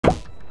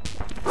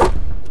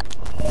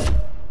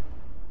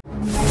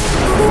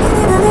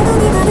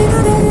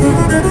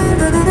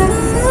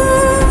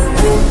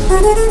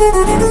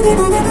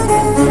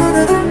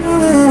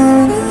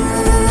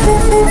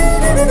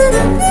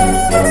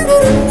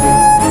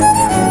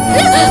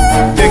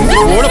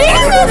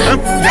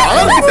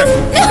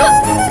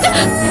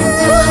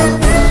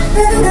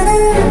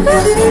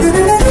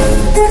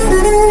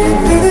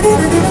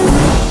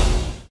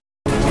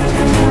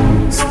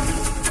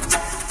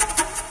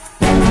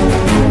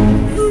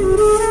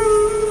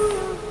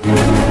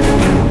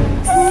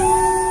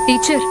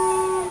Teacher,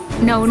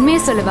 நான் உண்மையை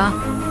சொல்லவா?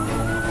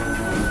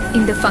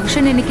 இந்த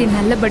ஃபங்க்ஷன் இன்னைக்கு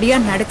நல்லபடியா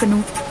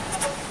நடக்கணும்,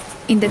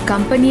 இந்த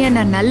கம்பெனியை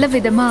நான் நல்ல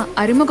விதமா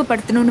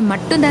அறிமுகப்படுத்தணும்னு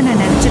மட்டும் தான்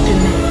நான் நினைச்சிட்டு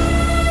இருந்தேன்.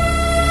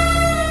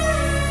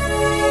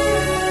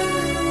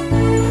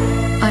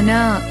 ஆனா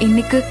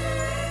இன்னைக்கு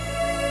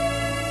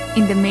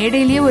இந்த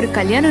மேடையிலேயே ஒரு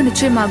கல்யாணம்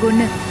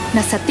நிச்சயமாகும்னு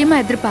நான் சத்தியமா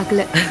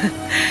எதிர்பார்க்கல.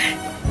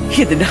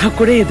 இது நான்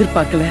கூட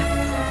எதிர்பார்க்கல.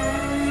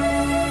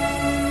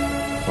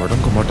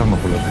 தொடங்க மாட்டாங்க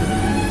போல இருக்கு.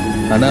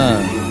 ஆனா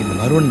இந்த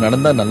மாதிரி ஒன்று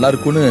நடந்தா நல்லா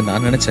இருக்கும்னு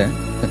நான் நினைச்சேன்.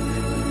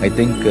 ஐ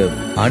திங்க்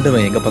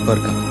ஆண்டவன் எங்க பக்கம்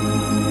இருக்கான்.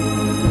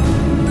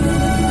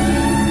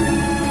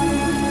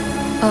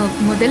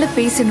 முதல்ல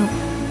பேசணும்,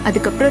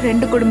 அதுக்கப்புறம்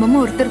ரெண்டு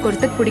குடும்பமும் ஒருத்தருக்கு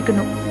ஒருத்தர்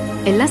பிடிக்கணும்.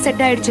 எல்லாம்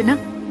செட் ஆயிடுச்சுன்னா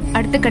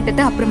அடுத்த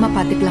கட்டத்தை அப்புறமா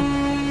பாத்துக்கலாம்.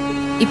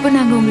 இப்போ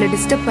நாங்க உங்களை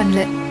டிஸ்டர்ப்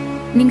பண்ணல,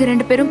 நீங்க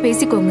ரெண்டு பேரும்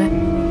பேசிக்கோங்க.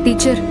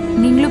 டீச்சர்,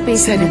 நீங்களும்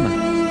பேசுங்க.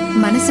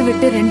 மனசு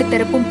விட்டு ரெண்டு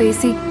தரப்பும்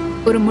பேசி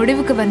ஒரு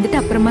முடிவுக்கு வந்துட்டு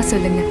அப்புறமா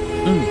சொல்லுங்க.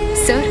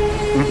 Sir,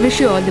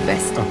 wish you all the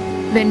best.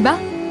 Venba,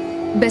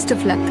 best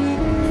of luck.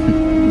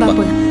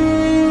 Babu,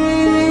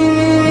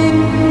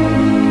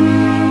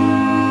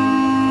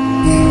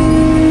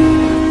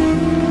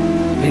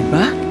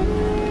 வெண்பா,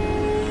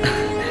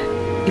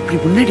 இப்படி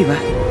முன்னாடி வா.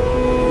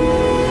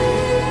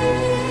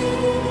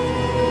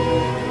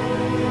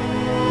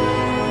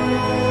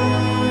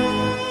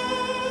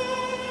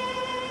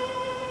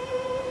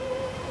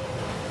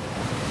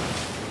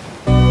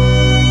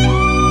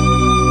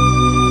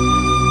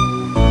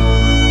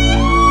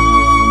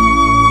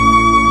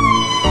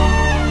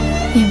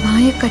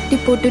 கட்டி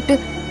போட்டுட்டு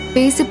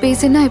பேசு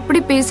பேசுன்னா எப்படி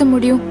பேச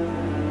முடியும்?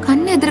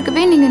 கண்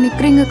எதிர்க்கவே நீங்க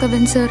நிக்கிறீங்க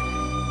கவின் சார்.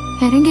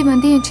 இறங்கி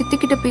வந்து என் சித்தி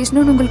கிட்ட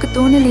பேசணும்னு உங்களுக்கு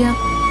தோணலையா?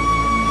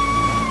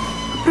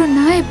 அப்புறம்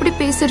நான் எப்படி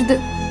பேசுறது?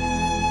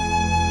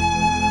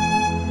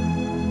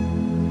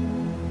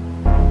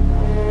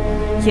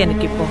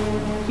 எனக்கு இப்போ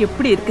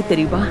எப்படி இருக்கு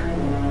தெரியுமா?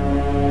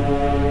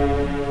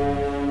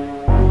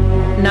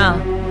 நான்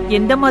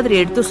எந்த மாதிரி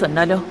எடுத்து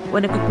சொன்னாலும்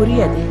உனக்கு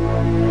புரியாது.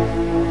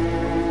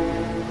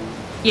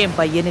 என்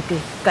பையனுக்கு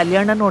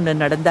கல்யாணம் ஒண்ணு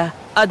நடந்தா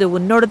அது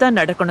உன்னோட தான்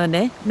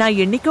நடக்கணும்னு நான்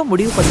என்னைக்கும்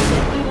முடிவு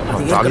பண்ணிட்டேன்.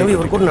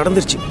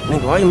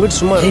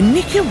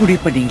 என்னைக்கும் முடிவு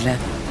பண்ணீங்களா?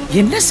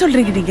 என்ன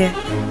சொல்றீங்க நீங்க?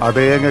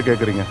 அதை ஏங்க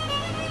கேக்குறீங்க?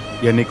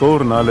 என்னைக்கோ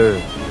ஒரு நாள்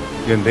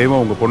என்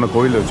தெய்வம் உங்க பொண்ணை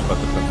கோயில வச்சு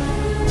பார்த்துருக்காங்க.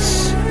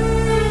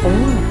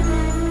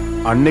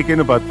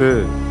 அன்னைக்குன்னு பார்த்து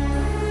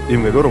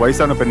இவங்க ஏதோ ஒரு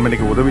வயசான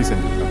பெண்மணிக்கு உதவி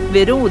செஞ்சிருக்காங்க.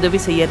 வெறும் உதவி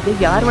செய்யறது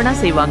யார் வேணா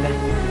செய்வாங்க.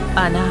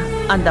 ஆனா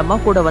அந்த அம்மா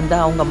கூட வந்த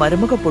அவங்க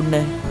மருமக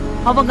பொண்ணு,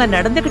 அவங்க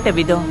நடந்துகிட்ட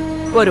விதம்,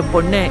 ஒரு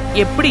பொண்ணு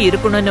எப்படி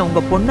இருக்கணும்னு உங்க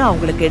பொண்ணு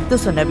அவங்களுக்கு எடுத்து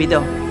சொன்ன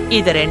விதம்,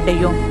 இத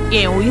ரெண்டையும்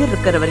என் உயிர்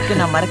இருக்கிற வரைக்கும்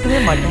நான் மறக்கவே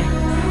மாட்டேன்.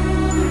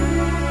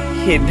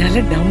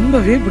 என்னால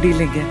நம்பவே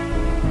முடியலங்க.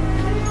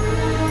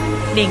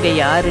 நீங்க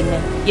யாருன்னு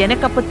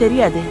எனக்கு அப்ப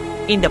தெரியாது.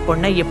 இந்த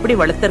பொண்ணை எப்படி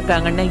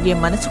வளர்த்திருக்காங்கன்னு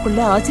என்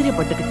மனசுக்குள்ள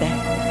ஆச்சரியப்பட்டுக்கிட்டேன்.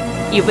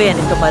 இவ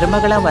எனக்கு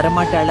மருமகளா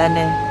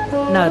வரமாட்டாளான்னு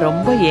நான்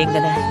ரொம்ப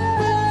ஏங்கினேன்.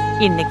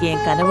 இன்னைக்கு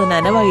என் கனவு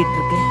நனவாயிட்டு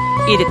இருக்கு.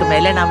 இதுக்கு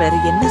மேல நான் வேற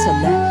என்ன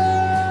சொல்ல?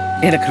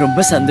 எனக்கு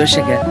ரொம்ப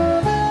சந்தோஷங்க.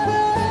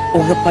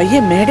 உங்க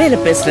பையன் மேடையில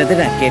பேசுறத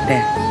நான்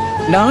கேட்டேன்.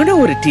 நானும்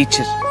ஒரு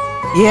டீச்சர்,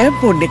 என்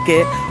பொண்ணுக்கு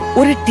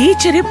ஒரு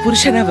டீச்சரே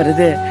புருஷனா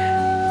வருது.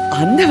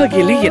 அந்த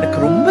வகையில எனக்கு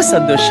ரொம்ப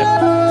சந்தோஷம்.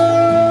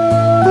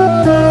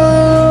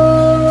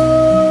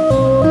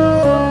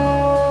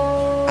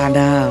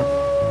 ஆனா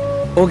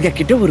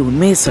உங்ககிட்ட ஒரு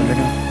உண்மையை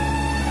சொல்லணும்.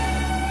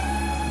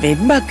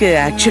 வெண்பாக்கு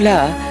ஆக்சுவலா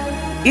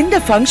இந்த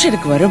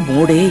ஃபங்க்ஷனுக்கு வர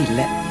மூடே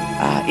இல்லை.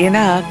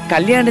 ஏன்னா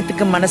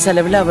கல்யாணத்துக்கு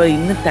மனசளவுல அவ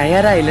இன்னும்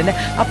தயாரா இல்லைன்னு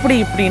அப்படி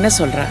இப்படின்னு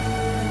சொல்றான்.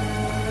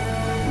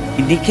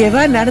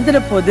 இன்னைக்கேவா நடந்துட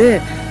போது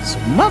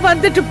சும்மா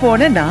வந்துட்டு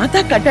போன நான்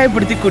தான்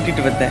கட்டாயப்படுத்தி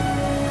கூட்டிட்டு வந்தேன்.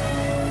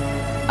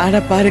 ஆனா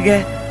பாருங்க,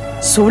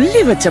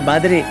 சொல்லி வச்ச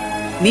மாதிரி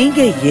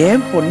நீங்க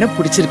ஏன் பொண்ண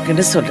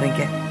பிடிச்சிருக்குன்னு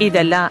சொல்றீங்க.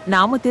 இதெல்லாம்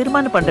நாம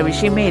தீர்மானம் பண்ற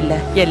விஷயமே இல்ல.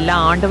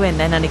 எல்லாம் ஆண்டவன்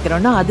என்ன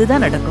நினைக்கிறோம்னா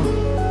அதுதான் நடக்கும்.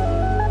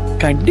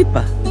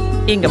 கண்டிப்பா.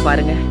 இங்க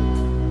பாருங்க,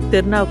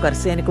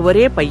 திருநாவுக்கரசு எனக்கு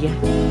ஒரே பையன்.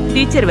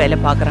 டீச்சர் வேலை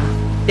பாக்குறான்,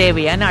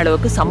 தேவையான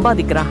அளவுக்கு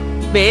சம்பாதிக்கிறான்.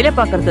 வேலை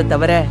பாக்குறத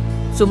தவிர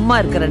சும்மா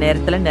இருக்கிற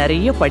நேரத்துல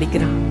நிறைய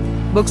படிக்கிறான்.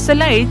 புக்ஸ்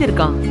எல்லாம்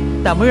எழுதிருக்கான்.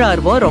 தமிழ்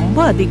ஆர்வம் ரொம்ப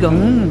அதிகம்.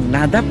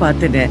 நான் தான்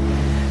பார்த்தேன்.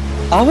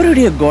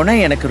 அவருடைய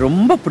குணம் எனக்கு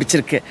ரொம்ப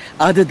பிடிச்சிருக்கு.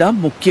 அதுதான்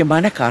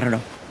முக்கியமான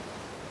காரணம்.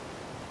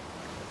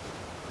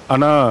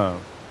 ஆனா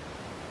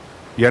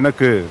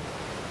எனக்கு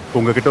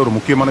உங்ககிட்ட ஒரு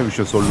முக்கியமான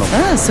விஷயம் சொல்லணும்.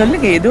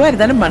 சொல்லுங்க, எதுவா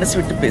இருந்தாலும் மனசு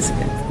விட்டு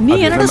பேசுங்க. நீ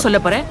என்னடா சொல்ல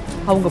போற?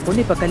 அவங்க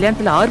பொண்ணு இப்ப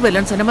கல்யாணத்துல ஆர்வம்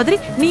இல்லைன்னு சொன்ன மாதிரி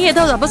நீ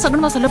ஏதாவது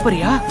அபசகனமா சொல்ல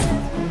போறியா?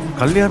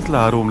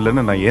 கல்யாணத்துல ஆர்வம்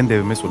இல்லைன்னு நான் ஏன்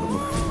தெய்வமே சொல்ல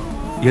போறேன்?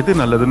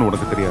 எது நல்லதுன்னு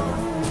உனக்கு தெரியாது.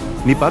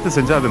 நீ பார்த்து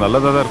செஞ்சா அது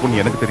நல்லதா தான் இருக்கும்னு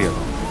எனக்கு தெரியாது.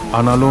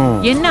 ஆனாலும்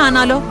என்ன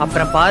ஆனாலும்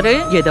அப்புறம் பாரு,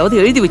 ஏதாவது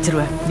எழுதி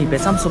வச்சிருவேன். நீ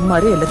பேசாம சும்மா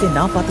இரு, எல்லாத்தையும்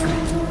நான்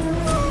பாத்துக்கிறேன்.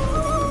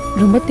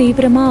 ரொம்ப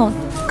தீவிரமா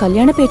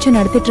கல்யாண பேச்சு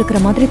நடத்திட்டு இருக்கிற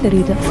மாதிரி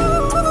தெரியுது.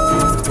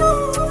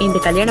 இந்த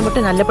கல்யாணம்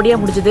மட்டும் நல்லபடியா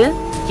முடிஞ்சது,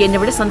 என்னை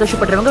விட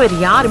சந்தோஷப்படுறவங்க வேற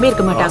யாருமே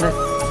இருக்க மாட்டாங்க.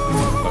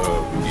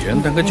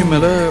 என் தங்கச்சி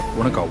மேல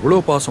உனக்கு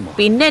அவ்வளவு பாசமா?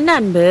 பின்ன என்ன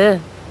அன்பு,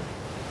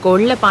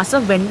 கொள்ள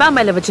பாசம் வெண்பா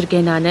மேல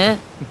வச்சிருக்கேன் நானு.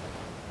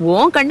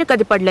 உன் கண்ணுக்கு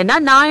அது படலன்னா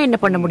நான் என்ன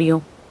பண்ண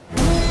முடியும்?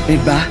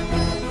 வெண்பா,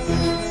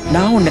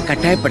 நான் உன்னை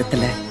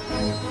கட்டாயப்படுத்தல.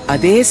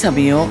 அதே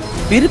சமயம்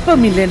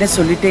விருப்பம் இல்லைன்னு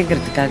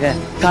சொல்லிட்டேங்கிறதுக்காக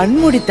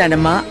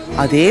கண்மூடித்தனமா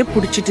அதே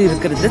புடிச்சிட்டு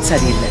இருக்கிறது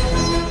சரியில்லை.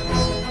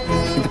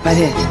 இது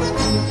பாரு,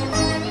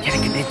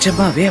 எனக்கு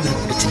நிஜமாவே அவரை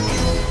பிடிச்சிருக்கு.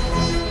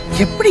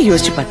 எப்படி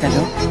யோசிச்சு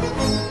பார்த்தாலும்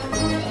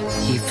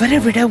இவரை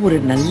விட ஒரு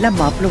நல்ல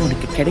மாப்பிள்ளை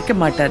உனக்கு கிடைக்க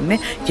மாட்டாருன்னு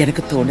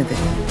எனக்கு தோணுது.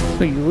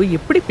 ஐயோ,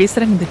 எப்படி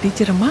பேசுறாங்க இந்த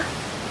டீச்சர் அம்மா.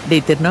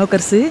 டேய்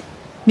திருநாவுக்கரசு,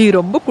 நீ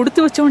ரொம்ப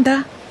கொடுத்து வச்சோண்டா.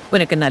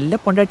 உனக்கு நல்ல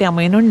பொண்டாட்டி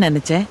அமையணும்னு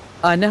நினைச்சேன்.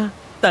 ஆனா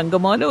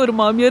தங்கமான ஒரு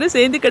மாமியாரும்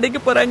சேர்ந்து கிடைக்க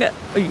போறாங்க.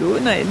 ஐயோ,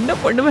 நான் என்ன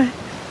பண்ணுவேன்?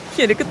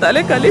 எனக்கு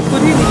தலை காலே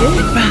புரியலையே.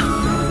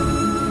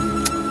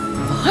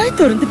 வாய்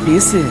திறந்து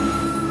பேசு.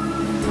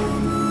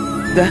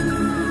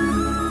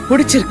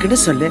 பிடிச்சிருக்குன்னு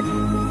சொல்லு,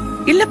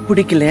 இல்ல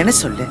பிடிக்கலன்னு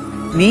சொல்லு.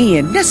 நீ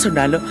என்ன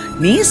சொன்னாலும்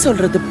நீ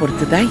சொல்றது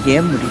பொறுத்துதான்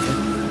ஏன் முடிவு.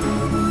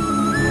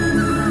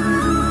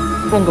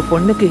 உங்க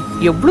பொண்ணுக்கு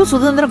எவ்வளவு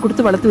சுதந்திரம்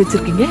கொடுத்து வளர்த்து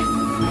வச்சிருக்கீங்க.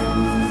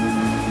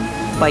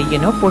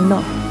 பையனோ பொண்ணோ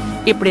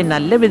இப்படி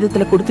நல்ல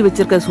விதத்துல கொடுத்து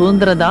வச்சிருக்க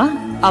சுதந்திரம் தான்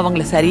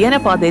அவங்கள சரியான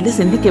பாதையில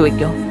சிந்திக்க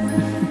வைக்கும்.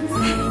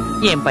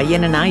 என்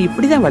பையனை நான்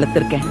இப்படிதான்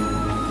வளர்த்திருக்கேன்.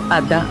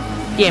 அதான்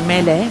என்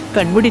மேல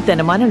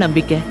கண்மூடித்தனமான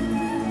நம்பிக்கை.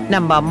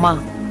 நம்ம அம்மா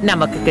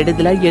நமக்கு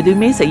கெடுதலா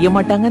எதுவுமே செய்ய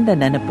மாட்டாங்கன்ற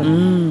நினைப்பு.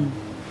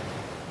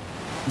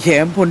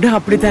 என் பொண்ணு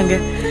அப்படிதாங்க.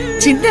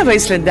 சின்ன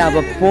வயசுல இருந்து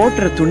அவ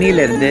போடுற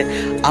துணியில இருந்து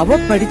அவ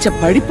படிச்ச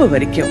படிப்பு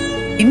வரைக்கும்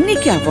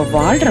இன்னைக்கு அவ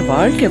வாழ்ற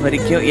வாழ்க்கை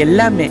வரைக்கும்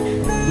எல்லாமே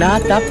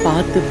நான் தான்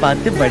பார்த்து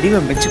பார்த்து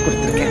வடிவமைச்சு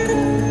கொடுத்துருக்கேன்.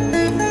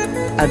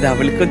 அது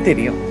அவளுக்கும்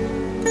தெரியும்.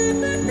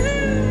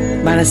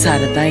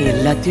 மனசாரதான்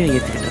எல்லாத்தையும்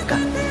ஏத்துக்கிட்டு இருக்கா.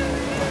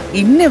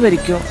 இன்ன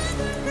வரைக்கும்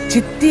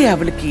சித்தி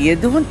அவளுக்கு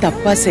எதுவும்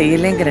தப்பா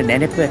செய்யலைங்கிற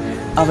நினைப்பு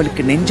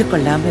அவளுக்கு நெஞ்சு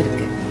கொள்ளாம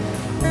இருக்கு.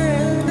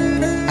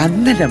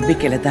 அந்த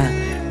நம்பிக்கையில தான்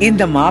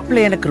இந்த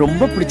மாப்பிள்ளை எனக்கு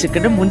ரொம்ப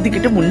பிடிச்சிருக்குன்னு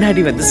முந்திக்கிட்டு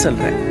முன்னாடி வந்து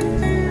சொல்றேன்.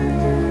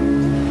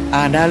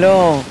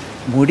 ஆனாலும்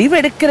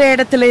முடிவெடுக்கிற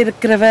இடத்துல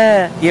இருக்கிறவ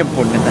என்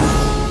பொண்ணுதான்.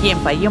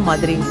 என் பையன்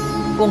மாதிரி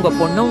உங்க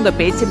பொண்ணு உங்க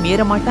பேச்ச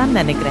மீற மாட்டான்னு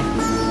நினைக்கிறேன்.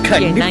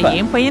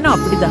 என் பையனும்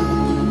அப்படிதான்.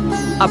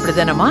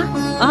 அப்படிதானமா?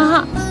 ஆஹா,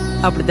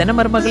 அப்படித்தானே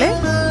மருமகளே?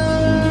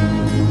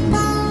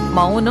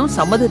 மௌனம்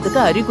சம்மதத்துக்கு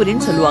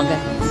அறிகுறின்னு சொல்லுவாங்க.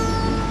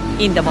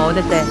 இந்த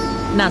மௌனத்தை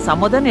நான்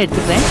சம்மதம்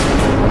எடுத்துக்கிறேன்.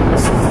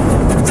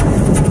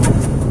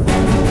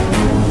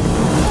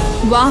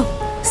 Wow,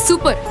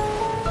 super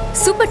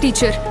super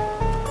teacher.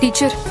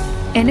 Teacher,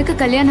 எனக்கு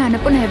கல்யாணம்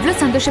ஆனப்போ நான்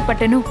எவ்வளவு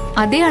சந்தோஷப்பட்டேனோ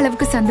அதே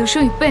அளவுக்கு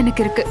சந்தோஷம் இப்ப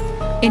எனக்கு இருக்கு.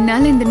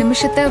 என்னால இந்த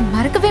நிமிஷத்தை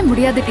மறக்கவே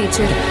முடியாது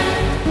teacher.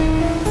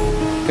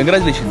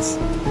 Congratulations,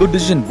 good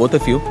decision both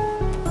of you.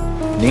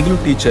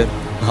 நீங்களும் டீச்சர்,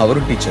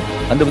 அவரும் டீச்சர்.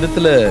 அந்த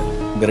விதத்துல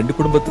உங்க ரெண்டு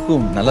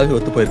குடும்பத்துக்கும் நல்லாவே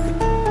ஒத்து போயிருக்கு.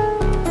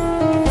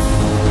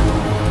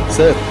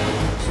 சார்,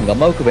 உங்க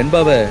அம்மாவுக்கு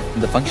வெண்பாவை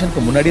இந்த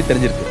ஃபங்க்ஷனுக்கு முன்னாடியே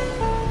தெரிஞ்சிருக்கு.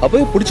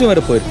 அப்பவே பிடிச்சும்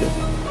வேற போயிருக்கு.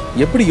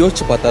 எப்படி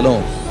யோசிச்சு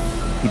பார்த்தாலும்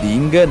இது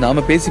இங்க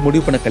நாம பேசி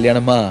முடிவு பண்ண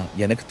கல்யாணமா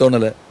எனக்கு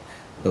தோணல.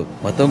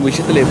 மத்தவங்க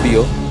விஷயத்துல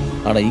எப்படியோ,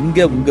 ஆனா இங்க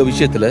உங்க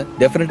விஷயத்துல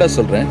டெஃபினட்டா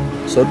சொல்றேன்,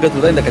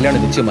 சொர்க்கத்துல தான் இந்த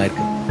கல்யாணம்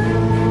நிச்சயமாயிருக்கு.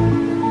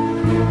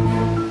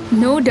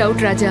 நோ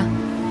டவுட் ராஜா.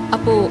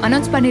 அப்போ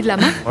அனௌன்ஸ்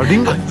பண்ணிடலாமா?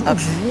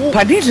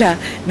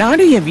 பண்ணிடலாம்.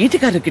 நானும் என்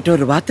வீட்டுக்காரர்கிட்ட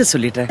ஒரு வார்த்தை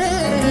சொல்லிட்டேன்.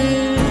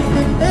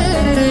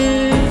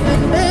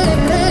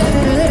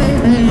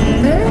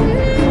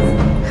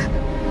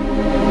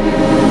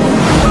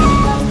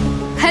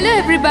 Hello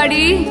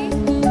everybody.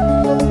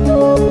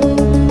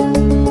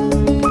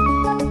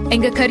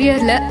 எங்க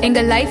கரியர்ல, எங்க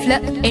லைஃப்ல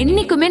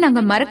என்னைக்குமே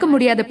நாங்க மறக்க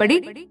முடியாதபடி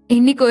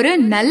இன்னைக்கு ஒரு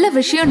நல்ல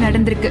விஷயம்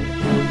நடந்திருக்கு.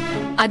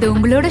 அது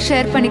உங்களோட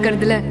ஷேர்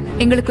பண்ணிக்கிறதுல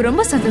எங்களுக்கு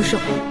ரொம்ப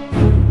சந்தோஷம்.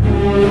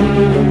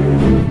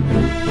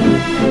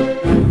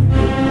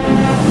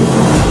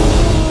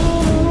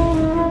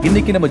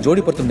 இன்னைக்கு நம்ம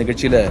ஜோடி பொருத்தம்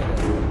நிகழ்ச்சியில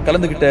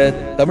கலந்துகிட்ட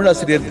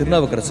தமிழாசிரியர்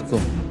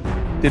திருநாவுக்கரசுக்கும்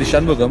திரு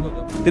சண்முகம்,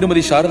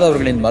 திருமதி சாரதா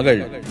அவர்களின்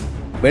மகள்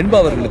வெண்பா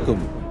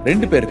அவர்களுக்கும்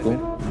 2 பேருக்கும்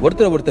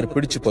ஒருத்தர்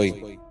பிடிச்சு போய்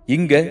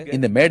இங்க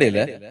இந்த மேடையில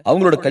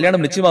அவங்களோட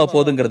கல்யாணம் நிச்சயமாக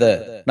போகுதுங்கிறத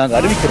நாங்க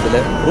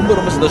அறிவிக்கிறதுல ரொம்ப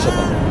ரொம்ப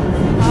சந்தோஷப்படுறோம்.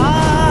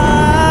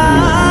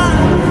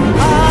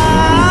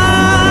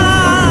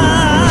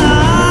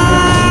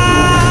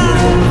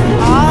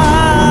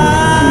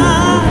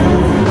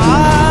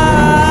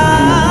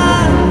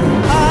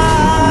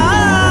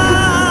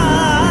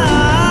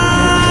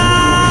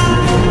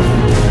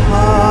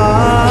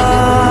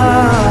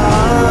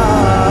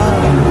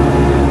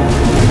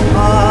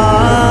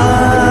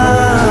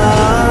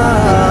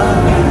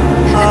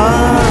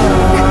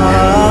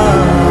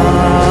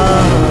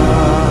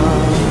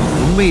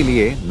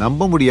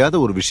 நம்ப முடியாத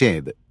ஒரு விஷயம்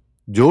இது.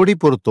 ஜோடி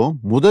பொருத்தம்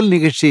முதல்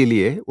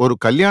நிகழ்ச்சியிலேயே ஒரு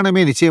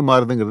கல்யாணமே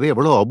நிச்சயமாறுதுங்கிறது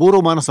எவ்வளவு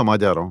அபூர்வமான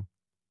சமாச்சாரம்.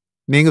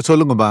 நீங்க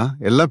சொல்லுங்கம்மா,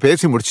 எல்லாம்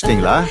பேசி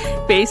முடிச்சிட்டீங்களா?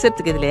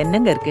 பேசுறதுக்கு இதுல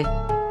என்னங்க இருக்கு?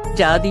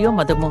 ஜாதியோ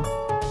மதமோ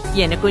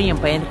எனக்கும்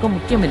என் பையனுக்கும்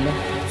முக்கியம் இல்ல.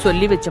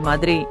 சொல்லி வச்ச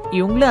மாதிரி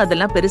இவங்களும்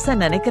அதெல்லாம் பெருசா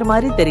நினைக்கிற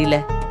மாதிரி தெரியல.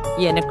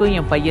 எனக்கும்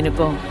என்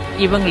பையனுக்கும்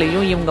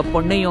இவங்களையும் இவங்க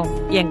பொண்ணையும்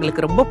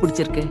எங்களுக்கு ரொம்ப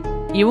பிடிச்சிருக்கு.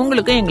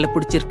 இவங்களுக்கும் எங்களை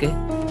பிடிச்சிருக்கு.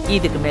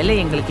 இதுக்கு மேல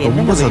எங்களுக்கு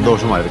ரொம்ப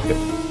சந்தோஷமா இருக்கு.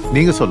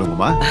 நீங்க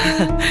சொல்லுங்கம்மா.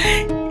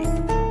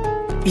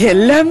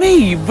 எல்லாமே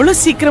இவ்வளவு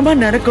சீக்கிரமா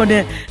நடக்கும்னு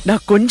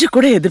நான் கொஞ்சம்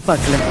கூட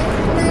எதிர்பார்க்கல.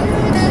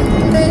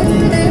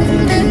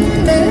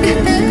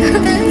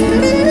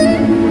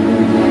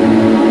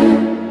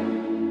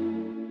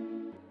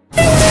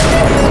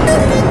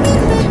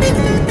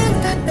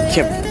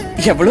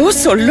 எவ்வளவு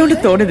சொல்லணும்னு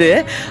தோணுது.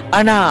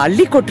 ஆனா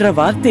அள்ளி கொட்டுற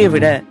வார்த்தையை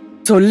விட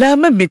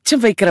சொல்லாம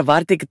மிச்சம் வைக்கிற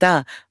வார்த்தைக்கு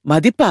தான்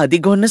மதிப்பு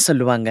அதிகம்னு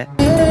சொல்லுவாங்க.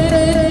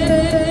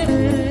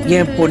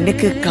 என்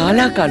பொண்ணுக்கு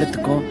காலா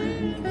காலத்துக்கும்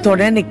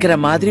துணை நிக்கிற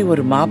மாதிரி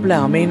ஒரு மாப்பிள்ளை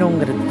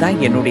அமையணுங்கிறது தான்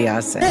என்னுடைய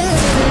ஆசை.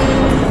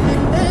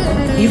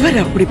 இவர்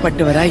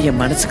அப்படிப்பட்டவரா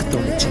என் மனசுக்கு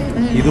தோணுச்சு.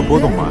 இது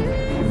போதும்மா,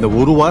 இந்த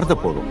ஒரு வார்த்தை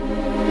போதும்.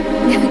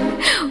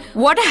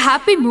 What a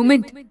happy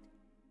moment.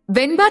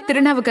 வெண்பா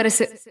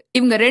திருநாவுக்கரசு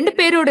இவங்க 2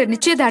 பேரோட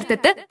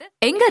நிச்சயதார்த்தத்தை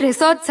எங்க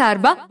ரெசார்ட்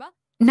சார்பா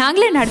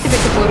நாங்களே நடத்தி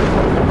வைக்க போறோம்.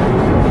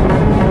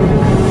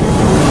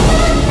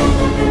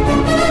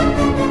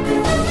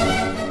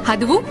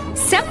 அதுவும்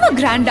செம்ம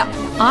கிராண்டா,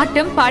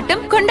 ஆட்டம்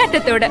பாட்டம்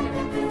கொண்டாட்டத்தோட.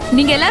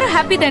 நீங்க எல்லாரும்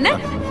ஹாப்பி தானே?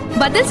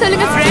 பதில்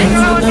சொல்லுங்க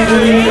friends.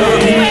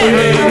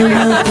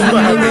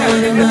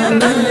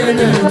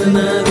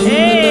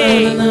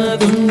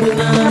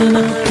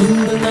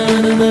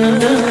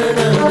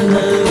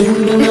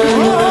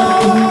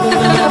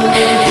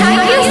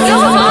 Thank you so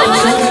much.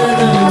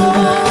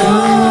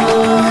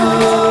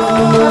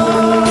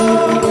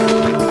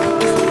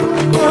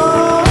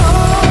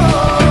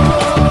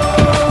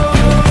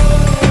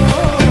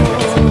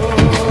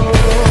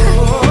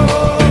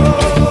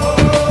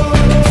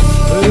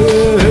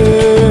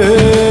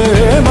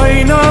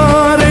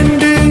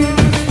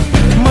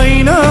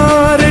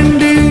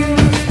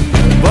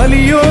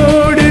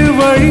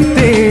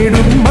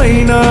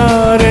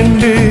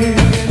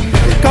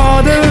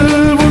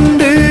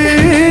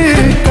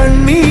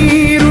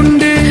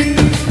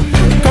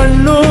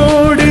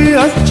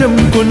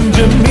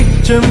 கொஞ்சம்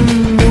மிச்சம்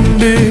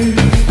உண்டு.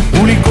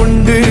 உளி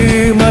கொண்டு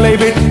மலை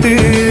வெட்டு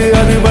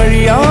அது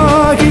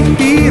வழியாகி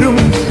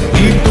தீரும்.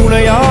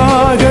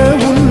 துணையாக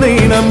உன்னை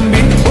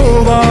நம்பி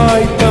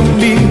போவாய்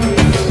தம்பி.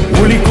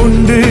 ஒளி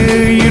கொண்டு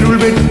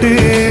இருள் வெட்டு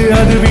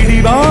அது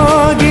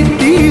விடிவாகி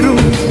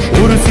தீரும்.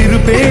 ஒரு சிறு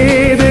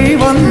பேதை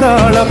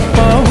வந்தாள்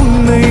அப்பா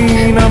உன்னை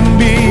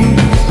நம்பி.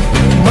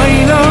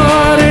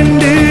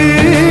 மைனாரெண்டு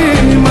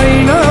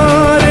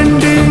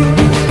மைனாரெண்டு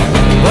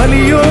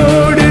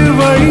வலியோடு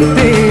வழி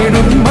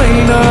தேடும்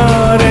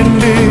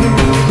மைனாரெண்டு.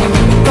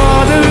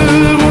 காதல்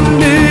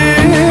உண்டு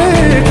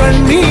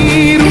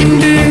கண்ணீர்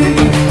உண்டு.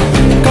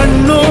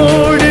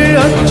 கண்ணோடு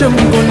அச்சம்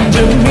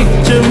கொஞ்சம்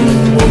மிச்சம்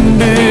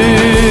உண்டு.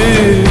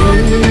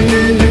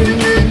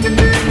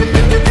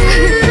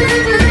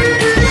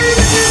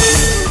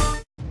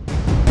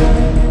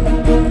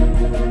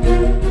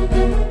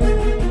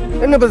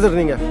 என்ன பிரதர்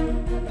நீங்க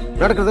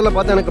நடக்கிறதெல்லாம்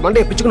பார்த்தா எனக்கு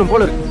மண்டையை பிச்சுக்கணும்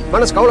போல இருக்கு.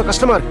 மனசு அவ்வளவு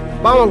கஷ்டமா இருக்கு.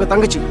 பாவம் அவங்க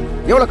தங்கச்சி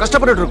எவ்வளவு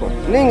கஷ்டப்பட்டு இருக்கோம்.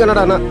 நீங்க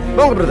என்னடா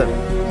போங்க பிரதர்.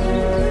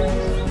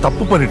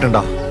 தப்பு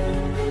பண்ணிட்டேன்டா.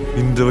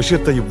 இந்த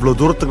விஷயத்தை இவ்வளவு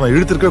தூரத்துக்கு நான்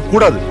இழுத்திருக்க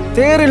கூடாது.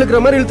 தேர் இழுக்கிற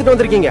மாதிரி இழுத்துட்டு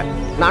வந்திருக்கீங்க.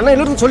 நான்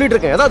இழுத்து சொல்லிட்டு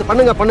இருக்கேன் ஏதாவது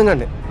பண்ணுங்க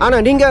பண்ணுங்கன்னு. ஆனா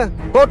நீங்க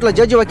கோர்ட்ல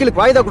ஜட்ஜி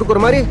வக்கீலுக்கு வாய்தா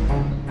கொடுக்குற மாதிரி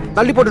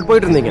தள்ளி போட்டுட்டு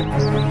போயிட்டு இருந்தீங்க.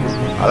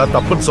 அதான்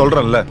தப்புன்னு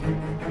சொல்றேன்ல.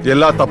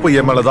 எல்லா தப்பு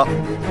என் மேலதான்.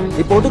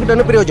 இப்போ ஒத்துக்கிட்ட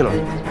என்ன பிரயோஜனம்?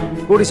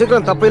 கூடி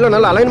சீக்கிரம் தப்பு எல்லாம்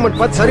நல்ல அலைன்மெண்ட்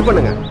பார்த்து சரி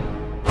பண்ணுங்க.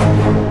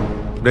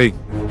 டேய்,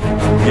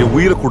 என்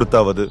உயிரை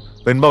கொடுத்தாவது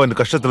வெண்பாவை இந்த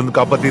கஷ்டத்துல இருந்து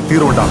காப்பாத்தி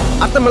தீருவண்டா.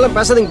 அர்த்தமெல்லாம்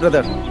பேசாதீங்க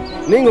பிரதர்.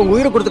 நீங்க உங்க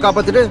உயிரை கொடுத்து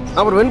காப்பாத்திட்டு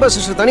அவர் வெண்பா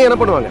சிஸ்டர் தனியா என்ன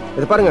பண்ணுவாங்க?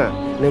 இது பாருங்க,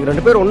 நீங்க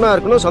 2 பேரும் ஒன்னா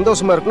இருக்கணும்,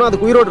 சந்தோஷமா இருக்கணும்,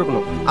 அதுக்கு உயிரோடு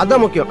இருக்கணும்.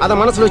 அதான் முக்கியம். அதை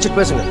மனசுல வச்சுட்டு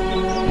பேசுங்க.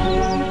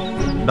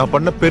 நான்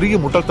பண்ண பெரிய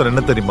முட்டாள்தனம்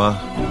என்ன தெரியுமா?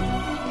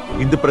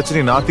 இந்த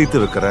பிரச்சனையை நான்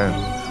தீர்த்து வைக்கிறேன்,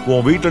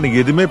 உன் வீட்டுல நீ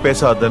எதுவுமே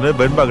பேசாதன்னு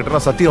வெண்பா கிட்ட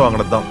நான் சத்தியம்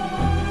வாங்கினதுதான்.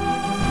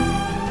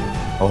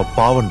 அவ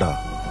பாவண்டா.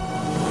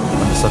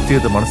 அந்த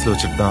சத்தியத்தை மனசுல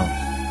வச்சுட்டுதான்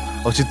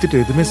அவ சித்திட்ட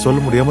எதுவுமே சொல்ல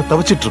முடியாம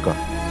தவிச்சிட்டு இருக்கா.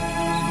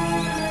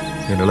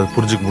 என்னால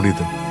புரிஞ்சுக்க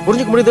முடியுது.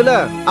 புரிஞ்சுக்க முடியுது இல்ல?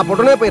 அப்ப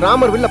உடனே போய்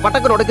ராமர் வில்ல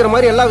பட்டக்கர் உடைக்கிற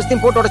மாதிரி எல்லா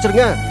விஷயத்தையும் போட்டு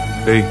உடைச்சிருங்க.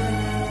 டேய்,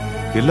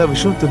 எல்லா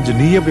விஷயம் தெரிஞ்சு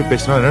நீ எப்படி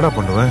பேசினா என்னடா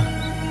பண்ணுவேன்?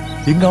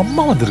 எங்க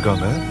அம்மா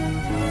வந்திருக்காங்க,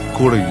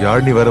 கூட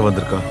யாழ்னி வேற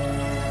வந்திருக்கா.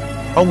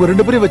 அவங்க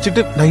 2 பேரையும்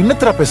வச்சுட்டு நான்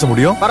இன்னத்தரா பேச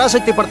முடியும்?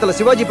 பராசக்தி படத்துல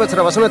சிவாஜி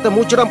பேசுற வசனத்தை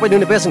மூச்சுடாம போய்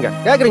நின்னு பேசுங்க.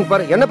 கேக்குறீங்க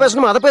பாரு, என்ன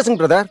பேசணுமோ அதை பேசுங்க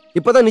பிரதர்.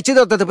 இப்பதான்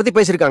நிச்சயதார்த்தத்தை பத்தி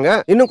பேசிருக்காங்க.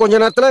 இன்னும் கொஞ்ச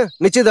நேரத்துல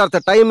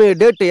நிச்சயதார்த்த டைம்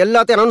டேட்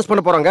எல்லாத்தையும் அனௌன்ஸ்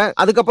பண்ண போறாங்க.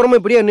 அதுக்கப்புறமா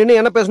இப்படியே நின்னு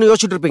என்ன பேசணும்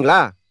யோசிச்சுட்டு இருப்பீங்களா?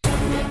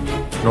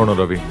 நோ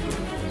ரவி,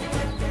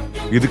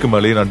 இதுக்கு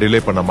மேலேயே நான்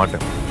டிலே பண்ண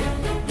மாட்டேன்.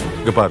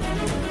 இங்க பாரு,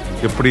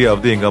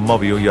 எப்படியாவது எங்க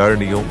அம்மாவையும்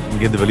யாழினியும்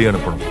இங்கிருந்து வெளியே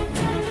அனுப்பணும்.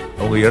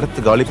 அவங்க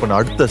இடத்து காலி பண்ண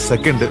அடுத்த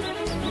செகண்ட்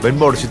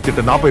வெண்பாவோட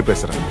சித்திட்ட நான் போய்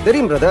பேசுறேன்.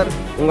 தெரியும் பிரதர்,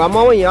 உங்க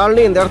அம்மாவும்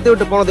யாழினியும் இந்த இடத்த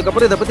விட்டு போனதுக்கு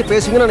அப்புறம் இதை பத்தி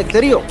பேசுங்கன்னு எனக்கு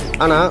தெரியும்.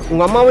 ஆனா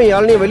உங்க அம்மாவும்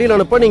யாழினியும் வெளியில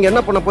அனுப்ப நீங்க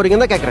என்ன பண்ண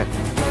போறீங்கன்னு தான் கேக்குறேன்.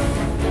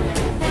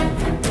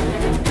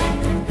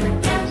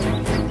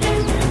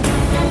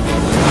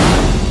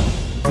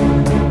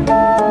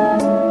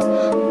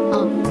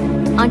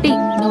 ஆண்டி,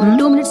 நான் ஒரு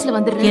 2 மினிட்ஸ்ல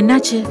வந்துடுறேன்.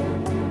 என்னாச்சு?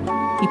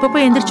 இப்ப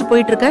போய் எந்திரிச்சு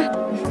போயிட்டு இருக்க?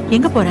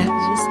 எங்க போற?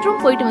 ரெஸ்ட்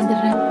ரூம் போயிட்டு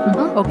வந்துடுறேன்.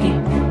 ஓகே.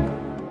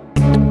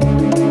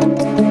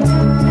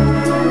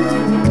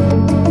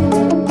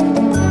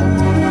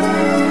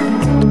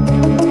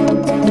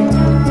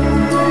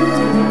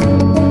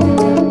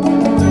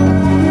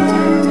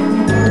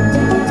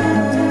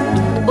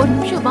 ஒரு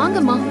நிமிஷம்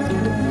வாங்கம்மா.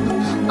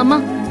 அம்மா,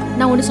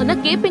 நான் ஒன்னு சொன்னா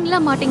கேப்பீங்களா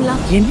மாட்டீங்களா?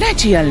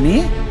 என்னாச்சு யாழ்னி?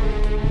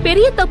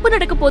 பெரிய தப்பு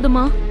நடக்க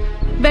போதுமா?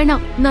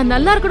 வேணாம், நான்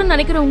நல்லா இருக்கணும்னு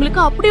நினைக்கிறேன். உங்களுக்கு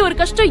அப்படி ஒரு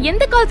கஷ்டம்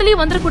எந்த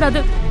காலத்திலயும் வந்துடக்கூடாது.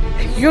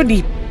 ஐயோ, நீ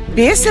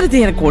பேசுறது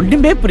எனக்கு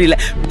ஒண்ணுமே புரியல.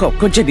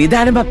 கொஞ்சம்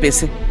நிதானமா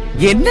பேசு.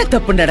 என்ன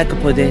தப்பு நடக்க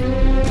போகுது?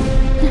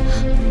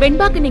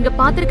 வெண்பாக்கு நீங்க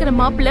பாத்திருக்கிற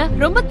மாப்பிள்ள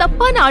ரொம்ப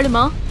தப்பான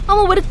ஆளுமா.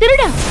 அவன் ஒரு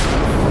திருடன்.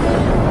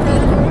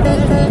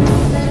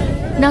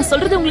 நான்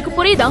சொல்றது உங்களுக்கு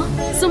புரியுதா?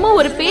 சும்மா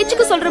ஒரு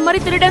பேச்சுக்கு சொல்ற மாதிரி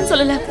திருடன்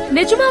சொல்லல.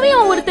 நிஜமாவே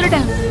அவன் ஒரு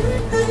திருடன்.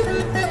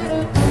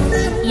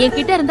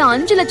 என்கிட்ட இருந்த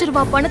 5 லட்சம்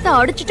ரூபாய் பணத்தை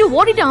அடிச்சிட்டு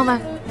ஓடிட்டான்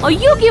அவன்.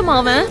 அயோக்கியமா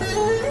அவன்.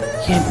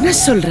 என்ன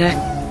சொல்ற?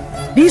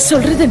 நீ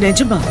சொல்றது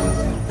நிஜமா?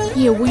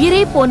 என்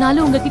உயிரே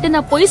போனாலும் உங்ககிட்ட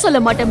நான் பொய் சொல்ல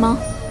மாட்டேமா.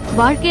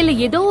 வாழ்க்கையில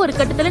ஏதோ ஒரு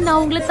கட்டத்துல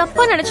நான் உங்களை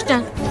தப்பா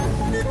நினைச்சிட்டேன்.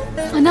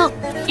 ஆனா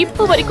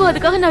இப்ப வரைக்கும்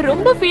அதுக்காக நான்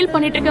ரொம்ப ஃபீல்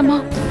பண்ணிட்டு இருக்கேம்மா.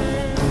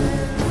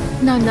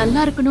 நான்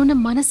நல்லா இருக்கணும்னு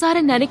மனசார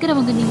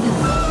நினைக்கிறவங்க நீங்க.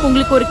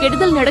 உங்களுக்கு ஒரு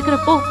கெடுதல்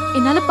நடக்கிறப்போ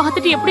என்னால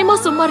பாத்துட்டு எப்படிமா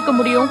சும்மா இருக்க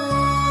முடியும்?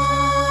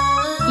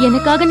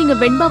 எனக்காக நீங்க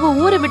வெண்பாவை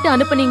ஊரை விட்டு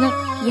அனுப்புனீங்க.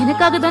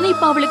 எனக்காக தானே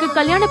இப்ப அவளுக்கு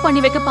கல்யாணம் பண்ணி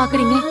வைக்க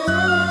பாக்குறீங்க.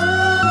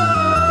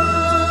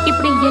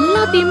 இப்படி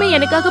எல்லாத்தையுமே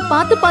எனக்காக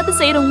பார்த்து பார்த்து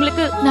செய்யற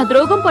உங்களுக்கு நான்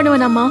துரோகம்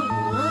பண்ணுவேனாமா?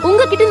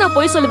 உங்ககிட்ட நான்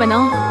போய்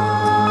சொல்லுவேனா?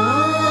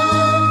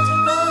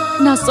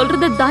 நான்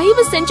சொல்றத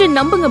தயவு செஞ்சு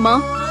நம்புங்கம்மா.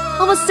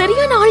 அவன்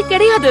சரியான ஆள்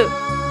கிடையாது.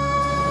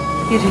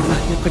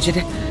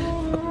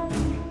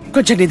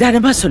 கொஞ்சம்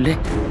நிதானமா சொல்லு.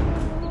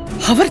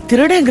 அவர்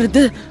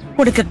திருடங்கிறது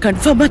உனக்கு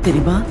கன்ஃபார்மா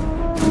தெரியுமா?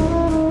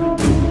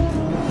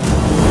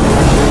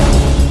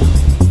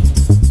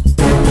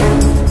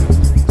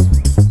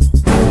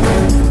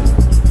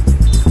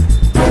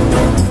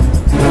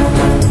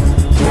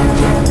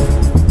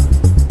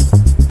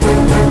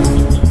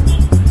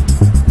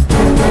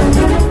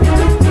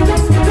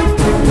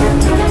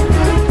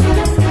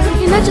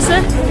 என்னாச்சு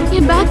சார்?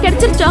 என் பேக்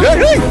கிடைச்சிருச்சா?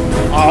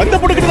 அந்த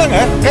பொண்ணு கிட்டதாங்க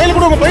கையில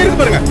கூட உங்க பை இருக்கு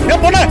பாருங்க.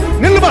 ஏன் பொண்ணு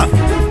நில்லுமா.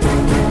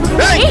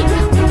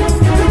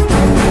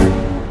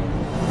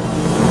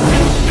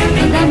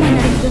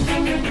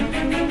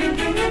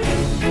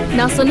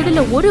 நான்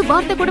சொன்னதுல ஒரு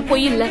வார்த்தை கூட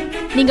பொய் இல்ல.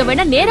 நீங்க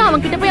வேணா நேரா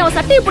அவன் கிட்ட போய் அவன்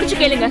சட்டையை பிடிச்சு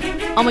கேளுங்க.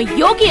 அவன்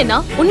யோகியனா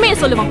உண்மையை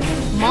சொல்லுவான்.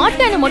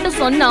 மாட்டான்னு மட்டும்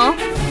சொன்னா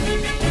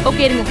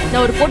ஓகே இருங்க,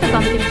 நான் ஒரு போட்டோ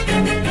காமிக்கிறேன்.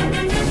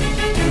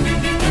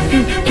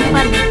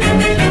 பாருங்க.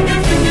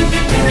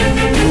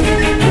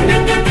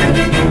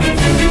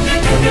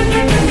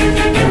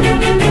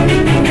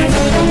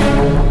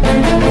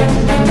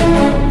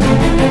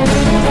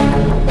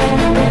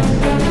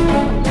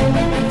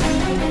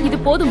 இது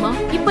போதுமா?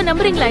 இப்ப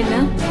நம்புறீங்களா என்ன?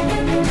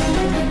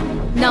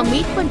 நான்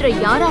மீட் பண்ற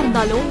யாரா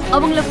இருந்தாலும்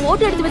அவங்கள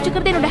போட்டோ எடுத்து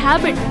வச்சுக்கிறது என்னோட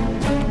ஹேபிட்.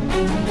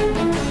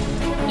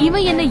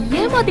 இவன் என்ன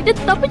ஏமாத்திட்டு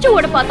தப்பிச்சு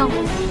ஓட பார்த்தான்.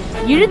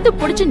 இழுத்து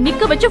புடிச்சு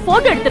நிக்க வச்சு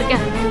போட்டோ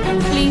எடுத்திருக்கேன்.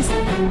 ப்ளீஸ்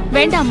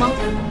வேண்டாமா.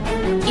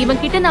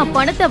 இவன் கிட்ட நான்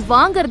பணத்தை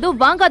வாங்கறதும்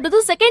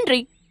வாங்காததும்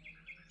செகண்டரி.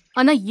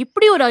 ஆனா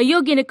இப்படி ஒரு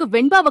அயோக்கியனுக்கு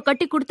வெண்பாவை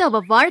கட்டி கொடுத்து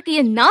அவ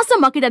வாழ்க்கைய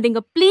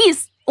நாசமாக்கிடாதீங்க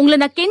ப்ளீஸ். உங்களை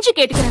நான் கெஞ்சி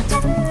கேட்டுக்கிறேன்.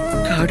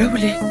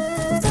 கடவுளே,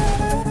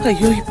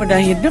 ஐயோ இப்ப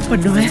நான் என்ன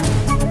பண்ணுவேன்?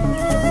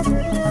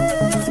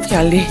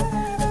 யாழி,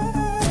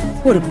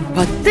 ஒரு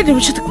 10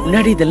 நிமிஷத்துக்கு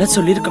முன்னாடி இதெல்லாம்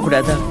சொல்லிருக்க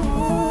கூடாதா?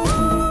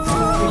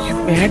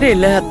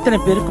 மேடையில அத்தனை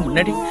பேருக்கு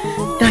முன்னாடி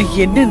நான்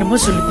என்னென்னமோ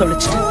சொல்லி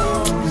தொலைச்சிட்டேன்.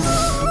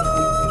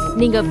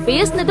 நீங்க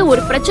பேசினது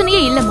ஒரு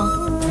பிரச்சனையே இல்லம்மா.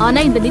 ஆனா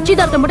இந்த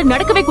நிச்சயதார்த்தம் மட்டும்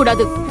நடக்கவே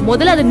கூடாது.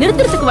 முதல்ல அதை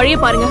நிறுத்துறதுக்கு வழியை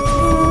பாருங்க.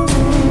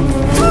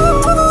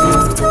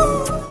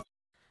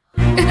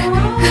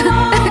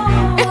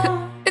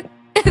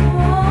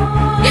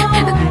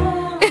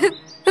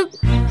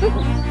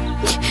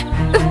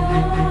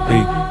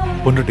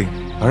 பொண்டாட்டி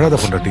அழாத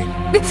பொண்டாட்டி.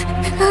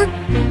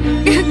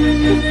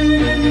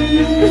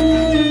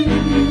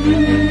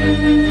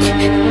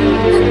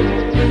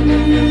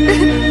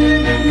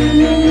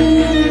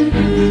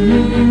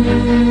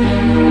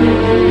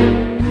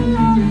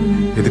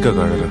 எதுக்காக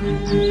அழற?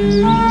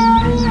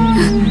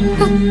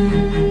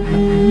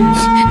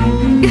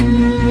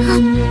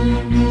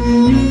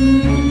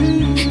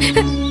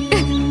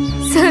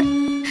 சார்,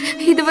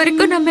 இது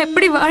வரைக்கும் நம்ம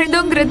எப்படி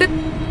வாழ்ந்தோங்கிறது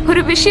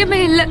ஒரு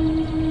விஷயமே இல்ல.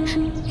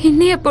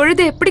 இன்னைய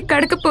பொழுது எப்படி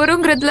கடக்க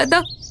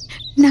போறோங்கிறதுலதான்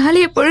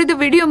நாளைய பொழுது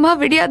விடியுமா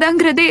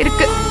விடியாதாங்கிறதே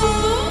இருக்கு.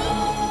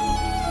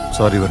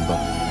 சாரி வெண்பா,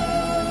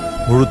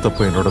 முழு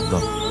தப்பு என்னோட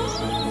தான்.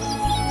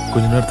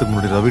 கொஞ்ச நேரத்துக்கு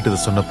முன்னாடி ரவிட்டு இதை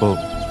சொன்னப்போ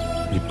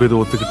இப்ப இதை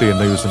ஒத்துக்கிட்டு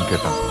என்ன யூஸ்ன்னு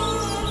கேட்டான்.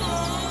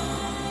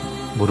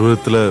 ஒரு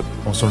விதத்துல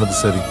அவன் சொன்னது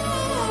சரி.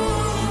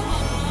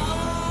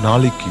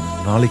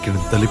 நாளைக்கு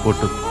தள்ளி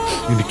போட்டு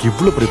இன்னைக்கு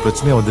இவ்வளவு பெரிய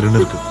பிரச்சனையா வந்து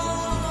நின்று இருக்கு.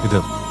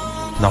 இத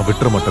நான்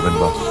விட்டுற மாட்டேன்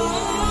வெண்பா.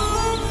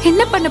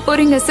 என்ன பண்ண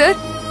போறீங்க சார்?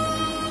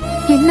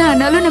 என்ன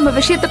ஆனாலும் நம்ம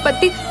விஷயத்தை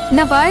பத்தி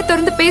நான் வாயை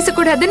திறந்து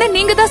பேசக்கூடாதுன்னு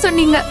நீங்க தான்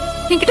சொன்னீங்க.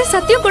 என்கிட்ட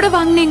சத்தியம் கூட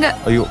வாங்குனீங்க.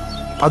 ஐயோ,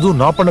 அதுவும்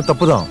நான் பண்ண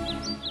தப்புதான்.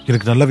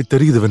 எனக்கு நல்லாவே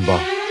தெரியுது வெண்பா.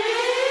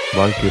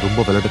 வாழ்க்கையை ரொம்ப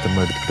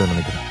விளையாட்டுத்தன்மை எடுத்துக்கிட்டேன்னு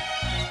நினைக்கிறேன்.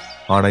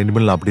 ஆனா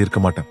இனிமேல் நான் அப்படி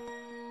இருக்க மாட்டேன்.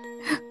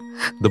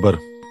 இந்த பாரு,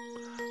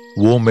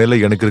 உன் மேல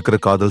எனக்கு இருக்கிற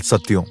காதல்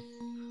சத்தியம்.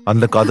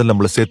 அந்த காதல்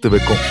நம்மளை சேர்த்து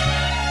வைக்கும்.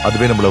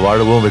 அதுவே நம்மளை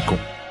வாழவும்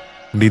வைக்கும்.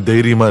 நீ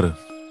தைரியமா இரு.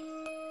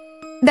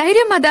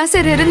 தைரியமா தான்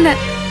சார்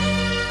இருந்தேன்.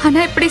 ஆனா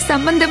இப்படி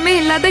சம்பந்தமே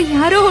இல்லாத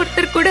யாரோ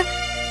ஒருத்தர் கூட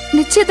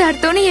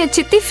நிச்சயதார்த்தம்னு என்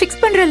சித்தி பிக்ஸ்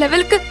பண்ற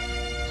லெவலுக்கு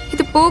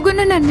இது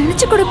போகும்னு நான்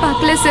நினைச்சு கூட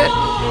பார்க்கல சார்.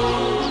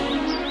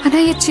 ஆனா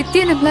என்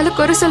சித்தியை நம்மளால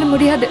குறை சொல்ல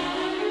முடியாது.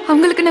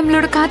 அவங்களுக்கு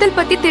நம்மளோட காதல்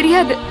பத்தி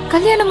தெரியாது,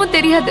 கல்யாணமும்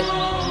தெரியாது.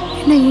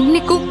 என்ன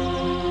இன்னைக்கும்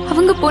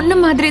அவங்க பொண்ணு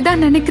மாதிரி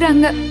தான்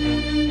நினைக்கிறாங்க.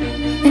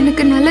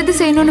 எனக்கு நல்லது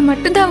செய்யணும்னு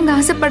மட்டும்தான் அவங்க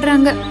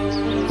ஆசைப்படுறாங்க.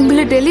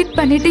 உங்களை டெலீட்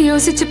பண்ணிட்டு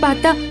யோசிச்சு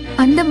பார்த்தா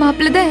அந்த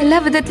மாப்பிள்ள தான் எல்லா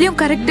விதத்திலயும்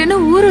கரெக்ட்னு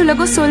ஊர்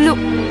உலகம்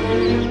சொல்லும்.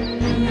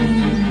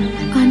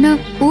 ஆனா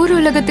ஊர்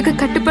உலகத்துக்கு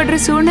கட்டுப்படுற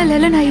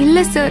சூழ்நிலையில நான்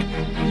இல்ல சார்.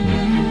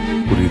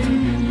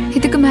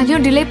 இதுக்கு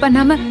மேலயும் டிலே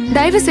பண்ணாம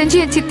தயவு செஞ்சு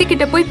என் சித்தி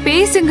கிட்ட போய்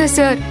பேசுங்க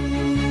சார்.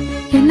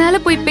 என்னால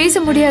போய்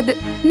பேச முடியாது,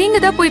 நீங்க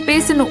தான் போய்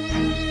பேசணும்,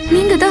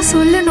 நீங்க தான்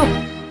சொல்லணும்.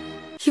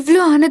 இவ்ளோ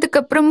ஆனதுக்கு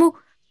அப்புறமும்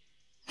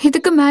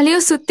இதுக்கு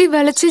மேலயும் சுத்தி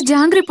வளைச்சு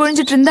ஜாங்கிரி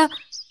பொழிஞ்சிட்டு இருந்தா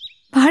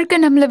வாழ்க்கை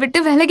நம்மளை விட்டு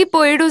விலகி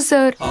போயிடும்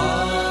சார்.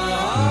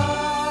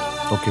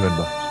 ஓகே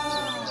வெண்பா,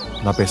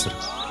 நான் பேசுறேன்.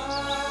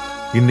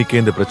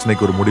 இன்னைக்கு இந்த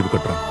பிரச்சனைக்கு ஒரு முடிவு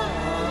கட்டுறேன்.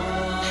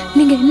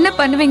 நீங்க என்ன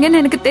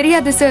பண்ணுவீங்கன்னு எனக்கு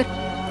தெரியாது சார்,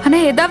 ஆனா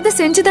ஏதாவது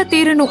செஞ்சுதான்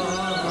தீரணும்.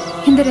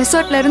 இந்த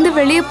ரெசார்ட்ல இருந்து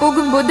வெளியே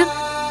போகும்போது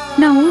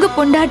நான் உங்க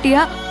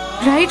பொண்டாட்டியா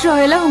ரைட்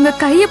ராயலா உங்க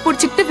கைய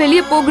புடிச்சுக்கிட்டு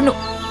வெளியே போகணும்.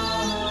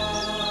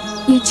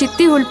 என்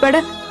சித்தி உள்பட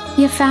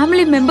என்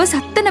ஃபேமிலி மெம்பர்ஸ்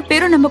அத்தனை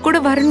பேரும் நம்ம கூட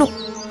வரணும்.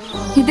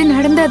 இது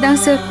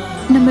நடந்தாதான் சார்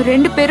நம்ம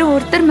 2 பேரும்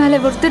ஒருத்தர் மேல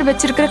ஒருத்தர்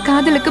வச்சிருக்கிற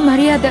காதலுக்கு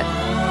மரியாதை.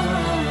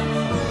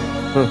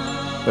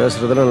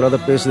 பேசுறதுல நல்லா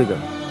பேசுதுங்க,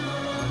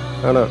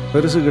 ஆனா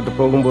பெருசுகிட்ட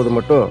போகும்போது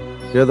மட்டும்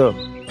ஏதோ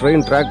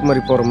ட்ரெயின் ட்ராக்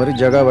மாதிரி போற மாதிரி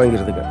ஜகா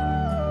வாங்கிருதுங்க.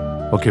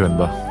 ஓகே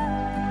வெண்பா,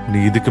 நீ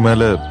இதுக்கு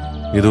மேல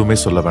எதுவுமே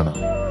சொல்ல வேணாம்.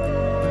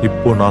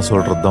 இப்போ நான்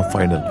சொல்றதுதான்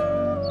ஃபைனல்.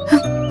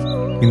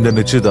 இந்த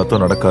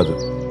நிச்சயதார்த்தம் நடக்காது.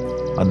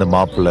 அந்த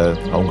மாப்பிள்ளை,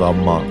 அவங்க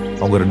அம்மா,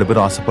 அவங்க 2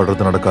 பேரும்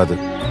ஆசைப்படுறது நடக்காது.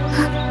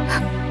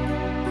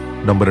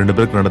 நம்ம 2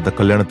 பேருக்கு நடந்த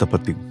கல்யாணத்தை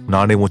பத்தி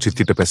நானே உன்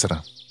சித்திட்ட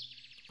பேசுறேன்.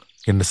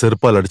 என்ன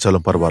செருப்பால்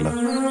அடிச்சாலும் பரவாயில்ல,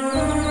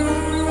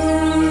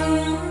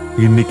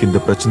 இன்னைக்கு இந்த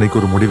பிரச்சனைக்கு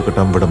ஒரு முடிவு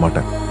கட்டாம விட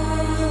மாட்டேன்.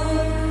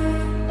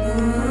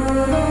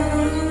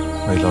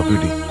 I love you,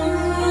 Dee.